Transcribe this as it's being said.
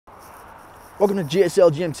Welcome to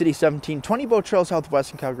GSL GM City 1720 Boat Trail,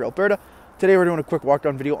 Southwest in Calgary, Alberta. Today we're doing a quick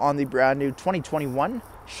walk-down video on the brand new 2021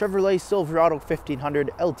 Chevrolet Silverado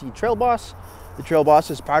 1500 LT Trail Boss. The Trail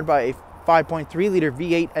Boss is powered by a 5.3 liter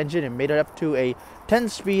V8 engine and made it up to a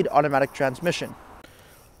 10-speed automatic transmission.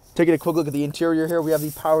 Taking a quick look at the interior here, we have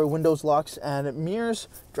the power windows, locks, and mirrors,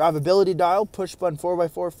 drivability dial, push button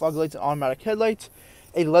 4x4, fog lights, and automatic headlights,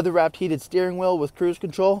 a leather-wrapped heated steering wheel with cruise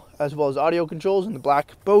control, as well as audio controls in the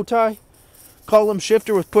black bow tie. Column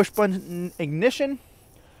shifter with push button ignition.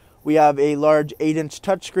 We have a large 8-inch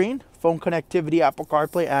touchscreen, phone connectivity, Apple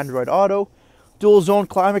CarPlay, Android Auto, dual zone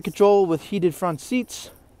climate control with heated front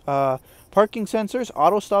seats, parking sensors,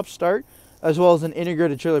 auto stop start, as well as an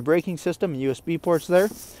integrated trailer braking system and USB ports there.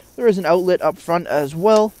 There is an outlet up front as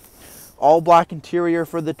well. All black interior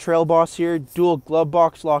for the Trail Boss here, dual glove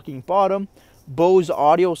box locking bottom, Bose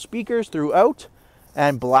audio speakers throughout,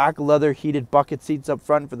 and black leather heated bucket seats up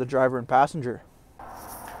front for the driver and passenger.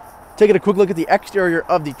 Taking a quick look at the exterior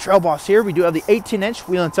of the Trail Boss here, we do have the 18-inch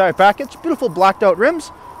wheel and tire package, beautiful blacked out rims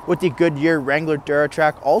with the Goodyear Wrangler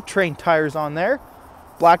Duratrac all-terrain tires on there,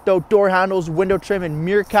 blacked out door handles, window trim, and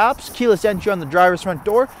mirror caps, keyless entry on the driver's front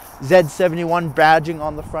door, Z71 badging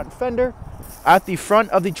on the front fender. At the front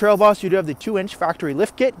of the Trail Boss, you do have the 2-inch factory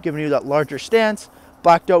lift kit, giving you that larger stance,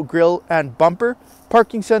 blacked out grille and bumper,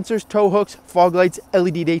 parking sensors, tow hooks, fog lights,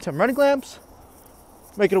 LED daytime running lamps.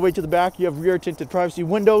 Making our way to the back, you have rear tinted privacy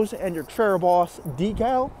windows and your Trail Boss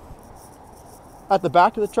decal. At the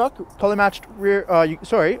back of the truck, color matched rear,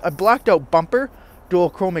 a blacked out bumper, dual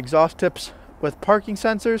chrome exhaust tips with parking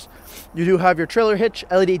sensors. You do have your trailer hitch,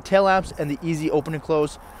 LED tail lamps, and the easy open and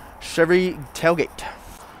close Chevy tailgate.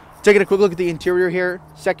 Taking a quick look at the interior here,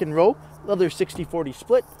 second row, leather 60/40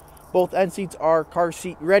 split. Both end seats are car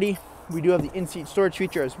seat ready. We do have the in-seat storage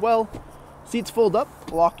feature as well. Seats fold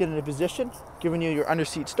up, lock it into position, giving you your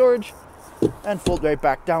under-seat storage, and fold right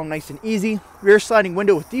back down nice and easy. Rear sliding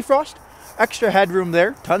window with defrost, extra headroom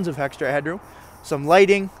there, tons of extra headroom, some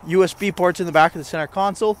lighting, USB ports in the back of the center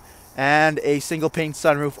console, and a single pane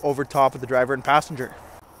sunroof over top of the driver and passenger.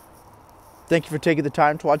 Thank you for taking the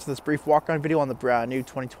time to watch this brief walk-on video on the brand new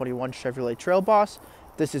 2021 Chevrolet Trail Boss.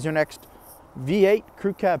 This is your next V8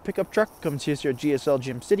 crew cab pickup truck. Come see us here at GSL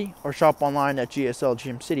GM City or shop online at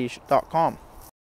gslgmcity.com.